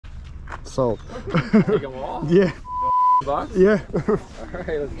sold. Take them all? Yeah. Bucks? Yeah.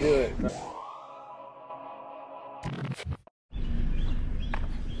 Alright, let's do it.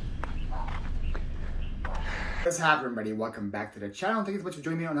 What's happening, everybody? Welcome back to the channel. Thank you so much for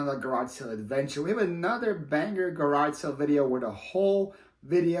joining me on another garage sale adventure. We have another banger garage sale video where the whole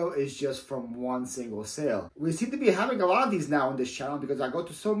video is just from one single sale. We seem to be having a lot of these now on this channel because I go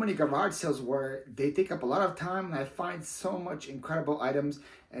to so many garage sales where they take up a lot of time and I find so much incredible items,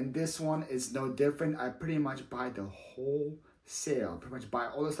 and this one is no different. I pretty much buy the whole sale, pretty much buy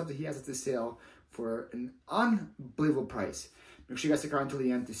all the stuff that he has at the sale for an unbelievable price. Make sure you guys stick around until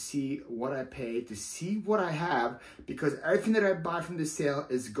the end to see what I paid, to see what I have, because everything that I buy from this sale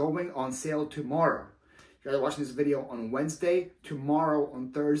is going on sale tomorrow. If you guys are watching this video on Wednesday, tomorrow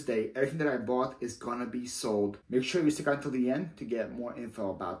on Thursday, everything that I bought is gonna be sold. Make sure you stick around until the end to get more info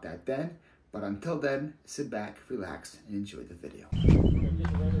about that then. But until then, sit back, relax, and enjoy the video.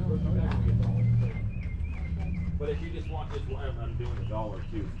 But if you just want just one, I'm doing $1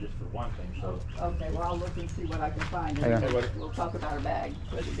 too, just for one thing. So okay, well I'll look and see what I can find. And we'll talk about our bag.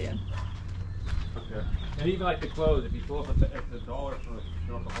 Put it in. Okay. And even like the clothes, if you pull up it's $1 for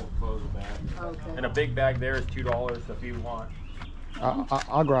fill up the whole clothes bag. Okay. And a big bag there is $2. So if you want,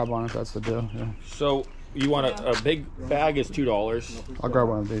 I'll grab one if that's the deal. Yeah. So you want a big bag is $2. I'll grab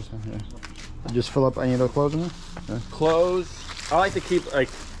one of these. Yeah. Just fill up any of the clothes in there. Yeah. Clothes. I like to keep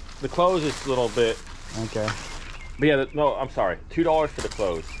like the clothes is a little bit. Okay. But yeah, no, I'm sorry. $2 for the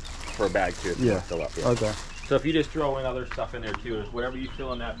clothes for a bag too. If you want to fill up. Yeah. Okay. So if you just throw in other stuff in there too, whatever you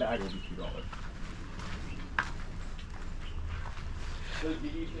fill in that bag will be $2. So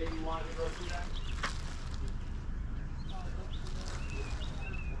did you say you wanted to go through that?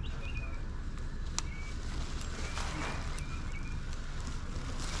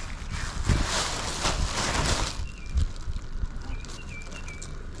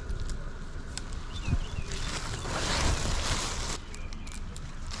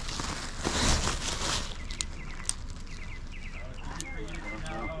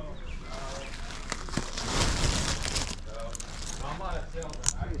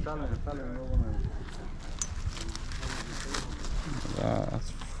 That's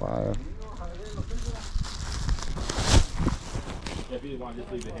fire. Yeah, if you want to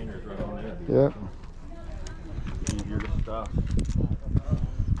just leave the hangers right on there. Yep. Easier to stuff.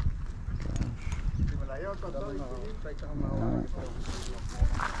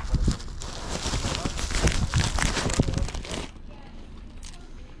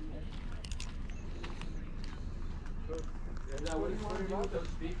 What do you want to do with those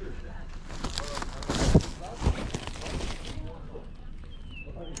speakers then?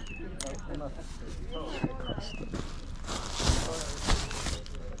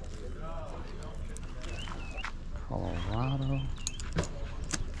 Colorado.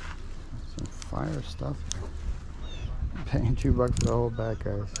 Some fire stuff. I'm paying $2 for the whole bag,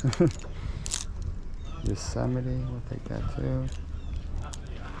 guys. Yosemite, we'll take that too.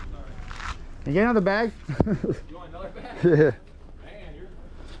 You get another bag? You want another bag? Yeah. Man, you're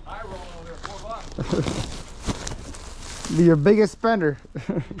high rolling over there, $4. Be your biggest spender.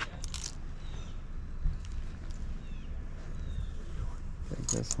 Take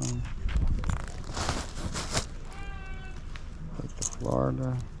this one. Take the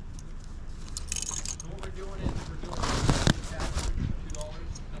Florida. So what we're doing is we're doing $2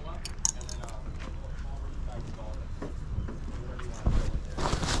 fill up, and then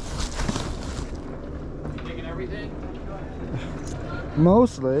 $4 you taking everything?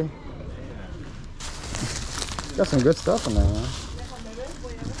 Mostly. Got some good stuff in there, man.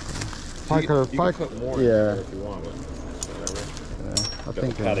 You can put more in there if you want, but whatever. Yeah, I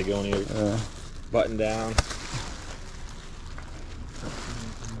think Patagonia button down.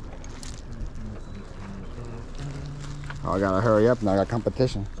 Oh, I gotta hurry up now. I got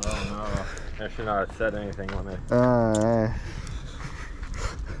competition. Oh no, I should not have said anything on it.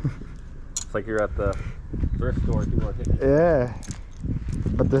 It's like you're at the thrift store. People are taking. Yeah,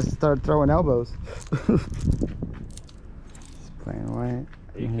 but they start throwing elbows. It's plain white.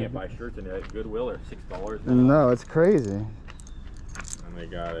 You can't buy shirts in there. Goodwill are $6 now. No, it's crazy. And they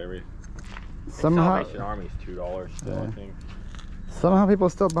got every. Somehow. Salvation Army's $2 still, I think. Somehow people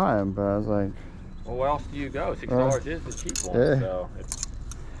still buy them, but I was like. Well, where else do you go? $6 is the cheap one. Yeah. So it's.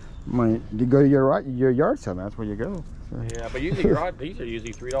 You go to your yard sale. That's where you go. So. Yeah, but usually these are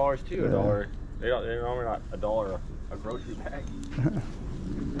usually $3 too. $1. They're normally not $1 a grocery bag.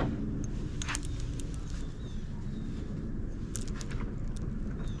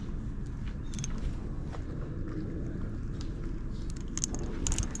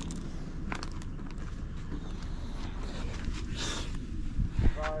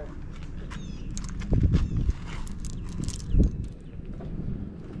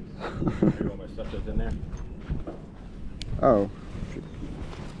 goes in there. Oh.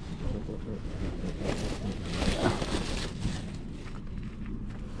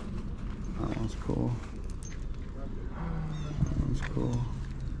 That one's cool. That one's cool.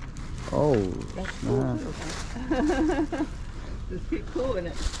 Oh, That's snap. cool. Just keep cool in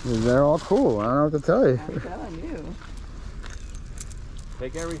it. They're all cool. I don't know what to tell you. I'm telling you.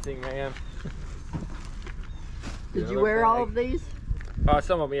 Take everything, man. Did you wear all of these?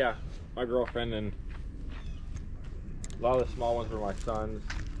 Some of them, yeah. My girlfriend, and a lot of the small ones were my son's.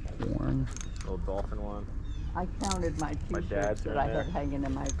 One. Little dolphin one. I counted my My t-shirts dad's that in I there. had hanging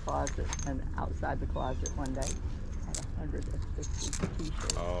in my closet and outside the closet one day. I had 150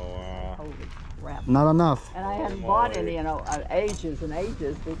 t-shirts. Oh, wow. Holy crap. Not enough. And I hadn't bought any in ages and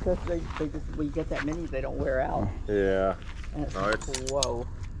ages because they just, we get that many, they don't wear out. Yeah. And it's Oh, like, it's- whoa.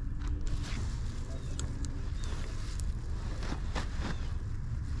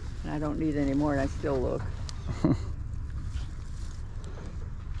 And I don't need any more, and I still look.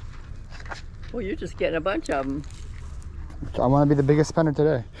 Well, you're just getting a bunch of them. I want to be the biggest spender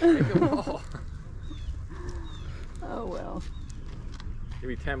today. Take them all. Oh, well. Give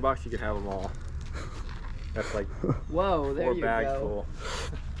me $10, you can have them all. That's like Whoa, there 4 you bags go. full.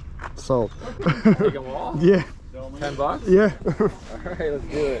 Sold. Take them all? Yeah. $10? Yeah. Alright, let's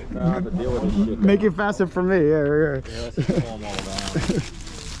do it. I don't have to deal with this shit. Make it faster for me. Yeah, yeah. Yeah, let's just pull them all down.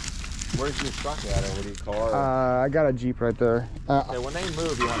 Where's your truck at, or what do you call it? I got a Jeep right there. Okay, when they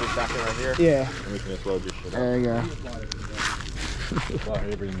move, you want this back in right here? Yeah. And we can just load your shit up. There you go. Well,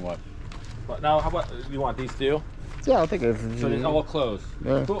 everything what? But now, how about, you want these two? Yeah, I'll take it. So it's all closed.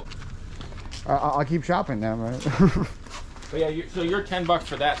 Yeah. Cool. I'll keep shopping now, right? But yeah, so you're $10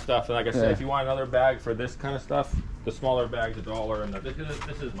 for that stuff, and like I said, Yeah. if you want another bag for this kind of stuff, the smaller bag's $1, and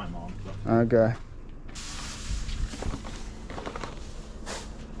this is my mom's stuff. Okay.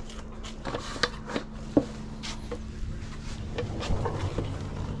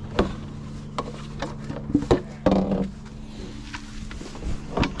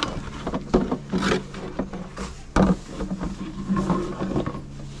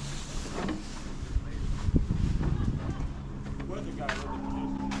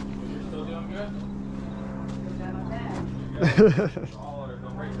 Still doing good?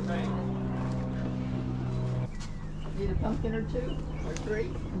 Don't break the bank. Need a pumpkin or two? Or three?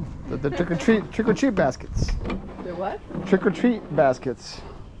 The trick or treat baskets. The what? Trick or treat baskets.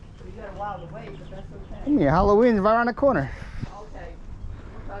 You got a while to wait, but that's okay. I mean, Halloween's right around the corner. Okay.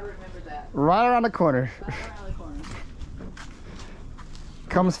 We'll try to remember that. Right around the corner. Right around the corner.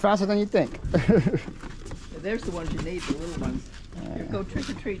 Comes faster than you think. There's the ones you need, the little ones. Here, go trick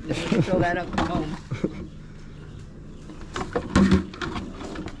or treat and then we can fill that up and come home.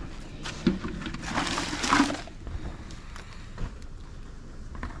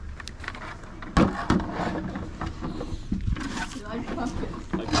 You like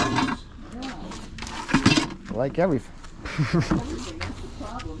pumpkins? Like these. Yeah. Like everything. Everything, that's the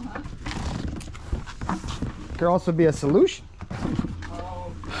problem, huh? Could also be a solution.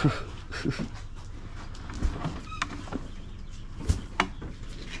 Oh,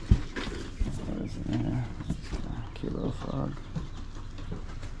 What is it here? Kilo frog.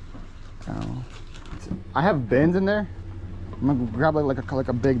 Cow. I have bins in there. I'm gonna grab like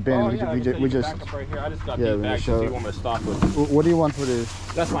a big bin. Oh, we, yeah, we, like I we said, you just. can back up right here. I just got Yeah, these we bags show- to see what to stock with. What do you want for this?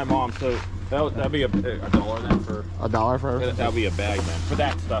 That's my mom, so that'd be a $1 then for. $1 for everything? That'll be a bag then for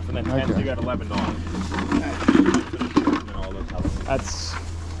that stuff, and then 10, so Okay. you got $11. And all those houses. That's.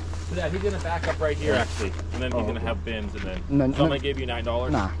 So yeah, he's gonna back up right here actually, and then he's gonna have bins, and then No, so I'm gonna give you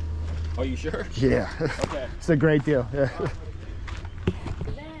 $9. Nah. Oh, you sure? Yeah. Okay. It's a great deal. Yeah.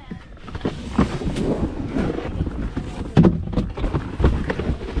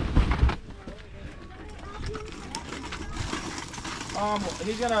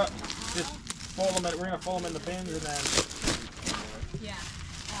 He's gonna just fold them. We're gonna fold them in the bins, and then Yeah.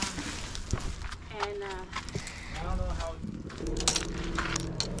 I don't know how.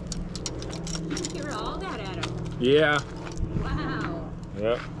 You threw all that at him. Yeah. Wow.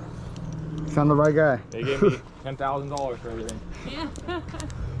 Yep. Found the right guy. They gave me $10,000 for everything. Yeah.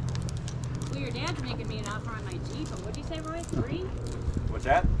 Well, your dad's making me an offer on my Jeep. But what'd you say, Roy? 3? What's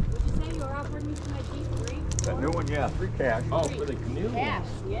that? What'd you say? You were offering me for my Jeep? 3? That new one, yeah, 3 cash. Oh, for the canoe. Cash.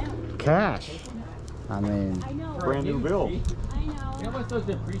 Yeah. Cash. I mean, I know. Brand new bill. I You know know. how much those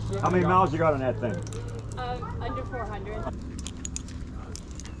depreciate? How many miles you got on that thing? Under 400.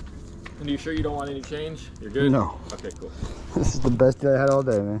 And you sure you don't want any change? You're good? No. Okay, cool. this is the best day I had all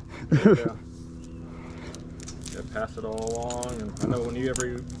day, man. Yeah. Yeah, pass it all along, and I know when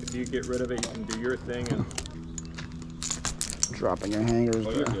if you get rid of it, you can do your thing, and Dropping your hangers.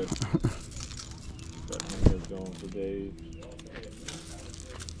 oh, you're bro. good. cameras going for days.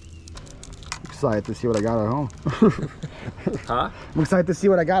 Excited to see what I got at home. Huh? I'm excited to see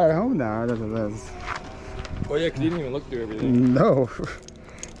what I got at home now. Oh yeah, 'cause you didn't even look through everything. No.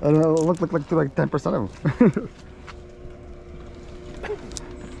 I don't know, look through like 10% of them.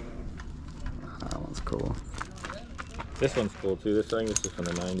 That one's cool. This one's cool too. This thing is just from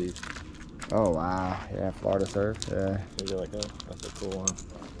the 90s. Oh wow, yeah, Florida surf, yeah. Maybe like that. That's a cool one.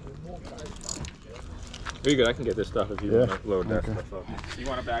 Very good. I can get this stuff if you Yeah. want to load that Okay. stuff up. You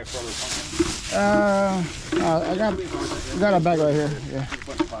want a bag full of something? I got a bag right here, yeah.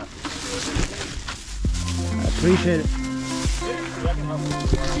 I appreciate it.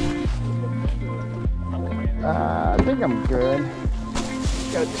 I think I'm good.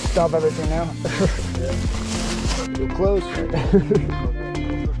 Gotta stop everything now. Too close.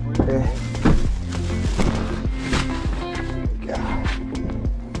 Yeah.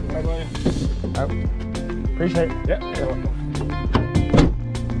 Appreciate it. Yeah, you're welcome.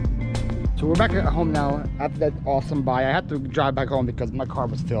 So we're back at home now after that awesome buy. I had to drive back home because my car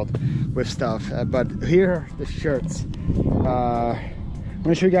was filled with stuff. But here are the shirts. I'm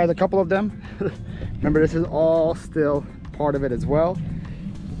gonna show you guys a couple of them. Remember, this is all still part of it as well.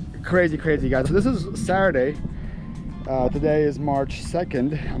 Crazy guys. So this is Saturday. Today is March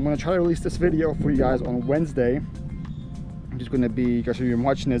 2nd. I'm gonna try to release this video for you guys on Wednesday. I'm just gonna be, you guys should be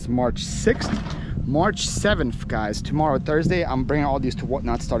watching this March 6th. March 7th, guys, tomorrow, Thursday, I'm bringing all these to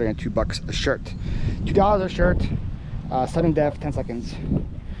Whatnot starting at $2 a shirt. $2 a shirt, sudden death, 10 seconds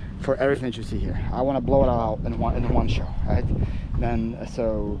for everything that you see here. I want to blow it all out in one show, right? Then,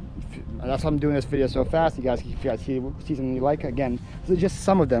 so that's why I'm doing this video so fast. If you guys see something you like, again, this is just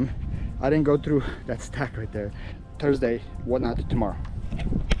some of them. I didn't go through that stack right there. Thursday, Whatnot tomorrow.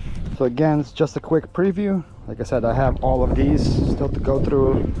 So again, it's just a quick preview. Like I said, I have all of these still to go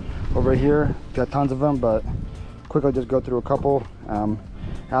through over here. Got tons of them, but quickly just go through a couple.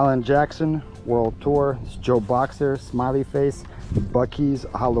 Alan Jackson World Tour, it's Joe Boxer, Smiley Face, Bucky's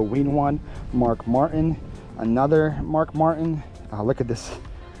Halloween one, Mark Martin, another Mark Martin. Look at this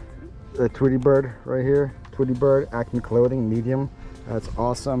Tweety Bird right here. Tweety Bird, Acme Clothing, medium. That's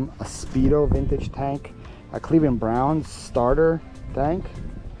awesome. A Speedo vintage tank, a Cleveland Browns starter tank.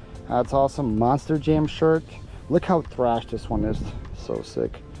 That's awesome. Monster Jam shirt. Look how thrashed this one is. So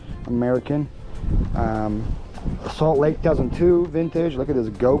sick. American. Salt Lake 2002 vintage. Look at this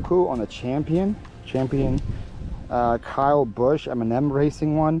Goku on a Champion. Kyle Busch M&M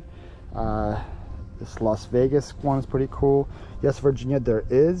racing one. This Las Vegas one is pretty cool. Yes, Virginia, there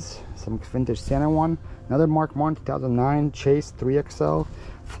is some vintage Santa one. Another Mark Martin 2009 Chase 3XL.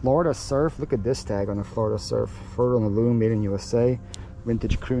 Florida Surf. Look at this tag on the Florida Surf. Fur on the loom, made in USA.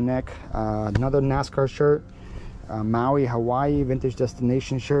 Vintage crew neck. Another NASCAR shirt. Maui, Hawaii vintage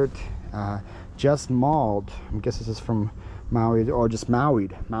destination shirt. Just mauled. I guess this is from Maui, or just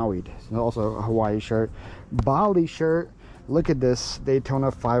Maui'd. It's also a Hawaii shirt. Bali shirt. Look at this Daytona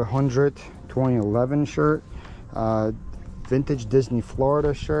 500 2011 shirt. Vintage Disney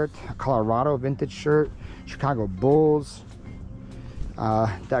Florida shirt. Colorado vintage shirt. Chicago Bulls.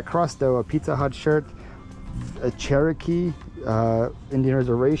 That crust though, a Pizza Hut shirt. A Cherokee Indian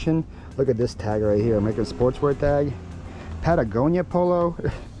Reservation. Look at this tag right here, making a sportswear tag. Patagonia polo.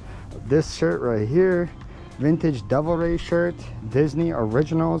 This shirt right here, vintage Devil Ray shirt. Disney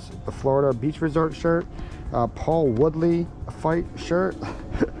Originals, the Florida Beach Resort shirt. Paul Woodley fight shirt.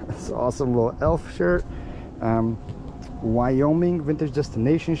 It's an awesome little elf shirt. Wyoming vintage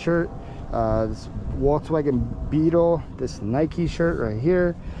destination shirt. This Volkswagen Beetle, this Nike shirt right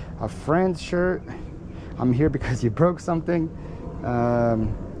here. A Friends shirt. I'm here because you broke something.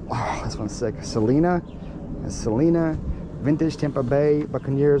 Oh, this one's sick. Selena, vintage Tampa Bay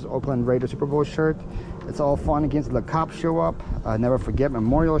Buccaneers Oakland Raiders Super Bowl shirt. It's all fun against the cops show up. Never forget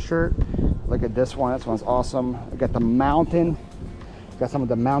memorial shirt. Look at this one. This one's awesome. I got the mountain. Got some of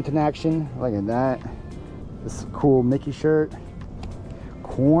the mountain action. Look at that. This cool Mickey shirt.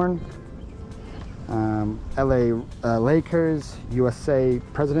 Corn. LA Lakers USA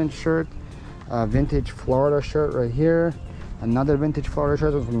President shirt. Vintage Florida shirt right here. Another vintage Florida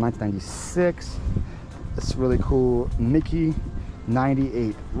shirt from 1996. This really cool Mickey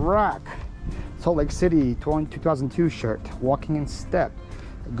 98 rock. Salt Lake City 2002 shirt. Walking in Step.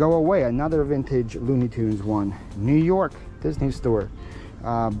 Go Away, another vintage Looney Tunes one. New York Disney Store.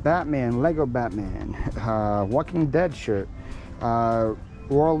 Batman, Lego Batman. Walking Dead shirt.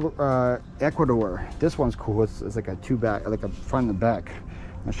 World Ecuador. This one's cool. It's like a two-back, like a front and back.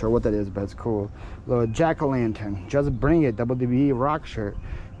 Not sure what that is, but it's cool. Little jack-o'-lantern. Just Bring It WWE rock shirt.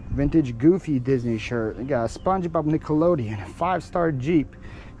 Vintage Goofy Disney shirt. We got a SpongeBob Nickelodeon 5-star Jeep.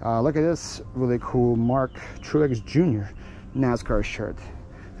 Look at this really cool Mark Truex Jr. NASCAR shirt.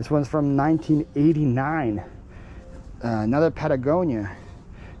 This one's from 1989. Another Patagonia.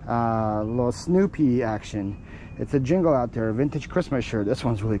 Little Snoopy action. It's a jingle out there. Vintage Christmas shirt. This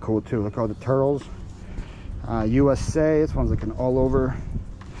one's really cool too. Look at all the turtles. USA. This one's like an all over.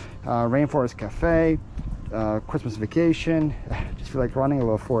 Rainforest Cafe. Christmas Vacation. Just feel like running a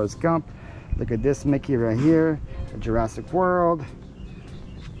little Forrest Gump. Look at this Mickey right here. Jurassic World.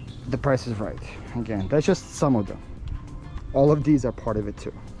 The Price is Right. Again, that's just some of them. All of these are part of it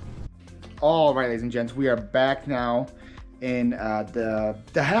too. All right, ladies and gents, we are back now in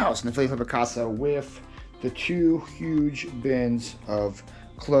the house in the Phlipper Casa with the 2 huge bins of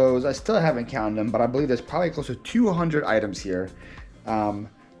clothes. I still haven't counted them, but I believe there's probably close to 200 items here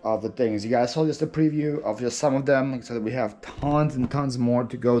of the things. You guys saw just a preview of just some of them. Like I said, we have tons and tons more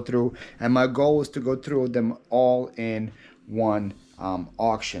to go through, and my goal is to go through them all in one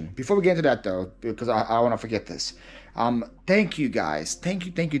auction. Before we get into that though, because I want to forget this. Thank you guys, thank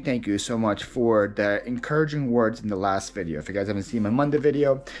you so much for the encouraging words in the last video. If you guys haven't seen my Monday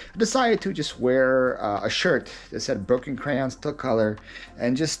video, I decided to just wear a shirt that said Broken Crayons Still Color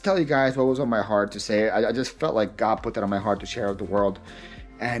and just tell you guys what was on my heart to say. I just felt like God put that on my heart to share with the world,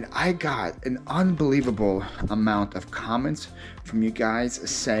 and I got an unbelievable amount of comments from you guys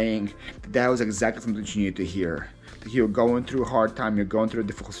saying that was exactly something you needed to hear. You're going through a hard time, you're going through a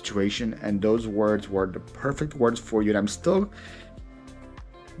difficult situation, and those words were the perfect words for you. And I'm still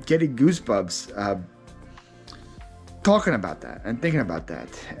getting goosebumps talking about that and thinking about that.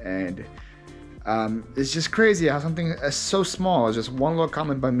 And it's just crazy how something as so small as just one little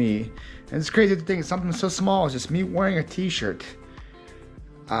comment by me, and it's crazy to think something so small as just me wearing a t-shirt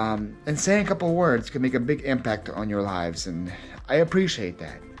and saying a couple of words could make a big impact on your lives. And I appreciate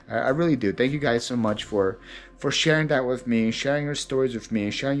that. I really do. Thank you guys so much for sharing that with me, sharing your stories with me,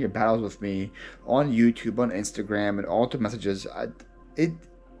 sharing your battles with me on YouTube, on Instagram, and all the messages.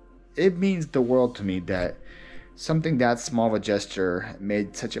 It means the world to me that something that small of a gesture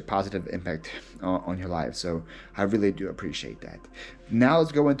made such a positive impact on your life. So I really do appreciate that. Now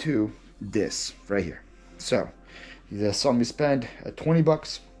let's go into this right here. So you just saw me spend 20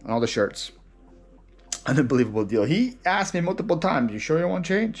 bucks on all the shirts. Unbelievable deal. He asked me multiple times, you sure you don't want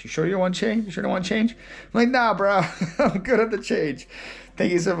change? You sure you don't want change? You sure you don't want change? I'm like, nah, bro. I'm good at the change.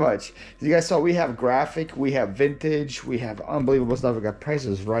 Thank you so much. As you guys saw, we have graphic, we have vintage, we have unbelievable stuff. We got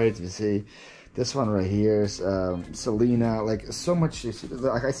prices right. You see this one right here is Selena. Like so much.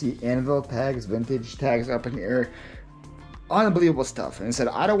 Like I see anvil tags, vintage tags up in the air. Unbelievable stuff. And I said,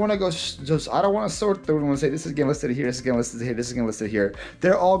 I don't want to go I don't want to sort through and say this is getting listed here, this is getting listed here, this is getting listed here.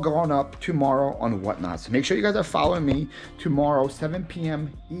 They're all going up tomorrow on Whatnot. So make sure you guys are following me tomorrow, 7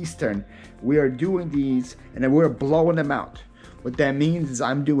 p.m. Eastern. We are doing these and then we're blowing them out. What that means is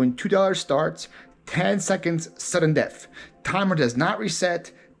I'm doing $2 starts, 10 seconds sudden death. Timer does not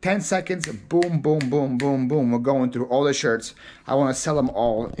reset. 10 seconds, boom, boom, boom, boom, boom. We're going through all the shirts. I want to sell them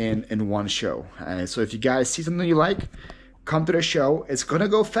all in one show. So if you guys see something you like, come to the show. It's gonna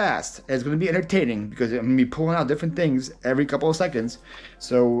go fast. It's gonna be entertaining because I'm gonna be pulling out different things every couple of seconds.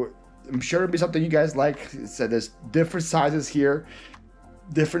 So I'm sure it'll be something you guys like. So there's different sizes here,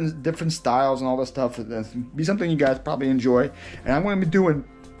 different styles and all that stuff. It'll be something you guys probably enjoy. And I'm gonna be doing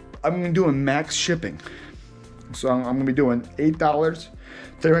max shipping. So I'm gonna be doing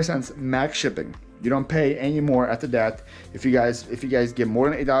 $8.35 max shipping. You don't pay any more after that. If you guys get more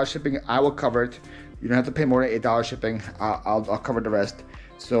than $8 shipping, I will cover it. You don't have to pay more than $8 shipping. I'll cover the rest.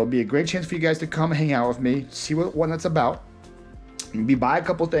 So it'll be a great chance for you guys to come hang out with me, see what that's about. Maybe buy a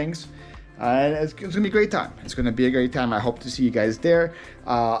couple things. And it's gonna be a great time. It's gonna be a great time. I hope to see you guys there.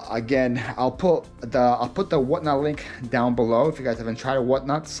 Again, I'll put the Whatnot link down below. If you guys haven't tried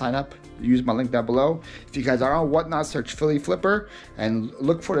Whatnot, sign up. Use my link down below. If you guys are on Whatnot, search Philly Phlipper and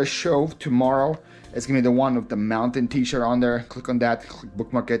look for the show tomorrow. It's gonna be the one with the mountain t-shirt on there. Click on that, click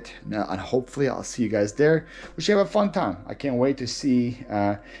bookmark it, and hopefully I'll see you guys there. We should have a fun time. I can't wait to see,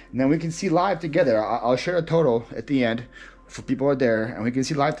 and then we can see live together. I'll share a total at the end for people who are there, and we can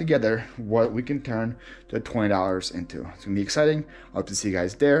see live together what we can turn the $20 into. It's gonna be exciting. I hope to see you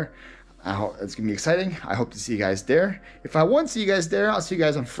guys there. It's gonna be exciting. I hope to see you guys there. If I won't see you guys there, I'll see you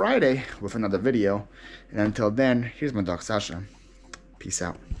guys on Friday with another video. And until then, here's my dog Sasha. Peace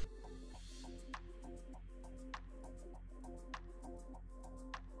out.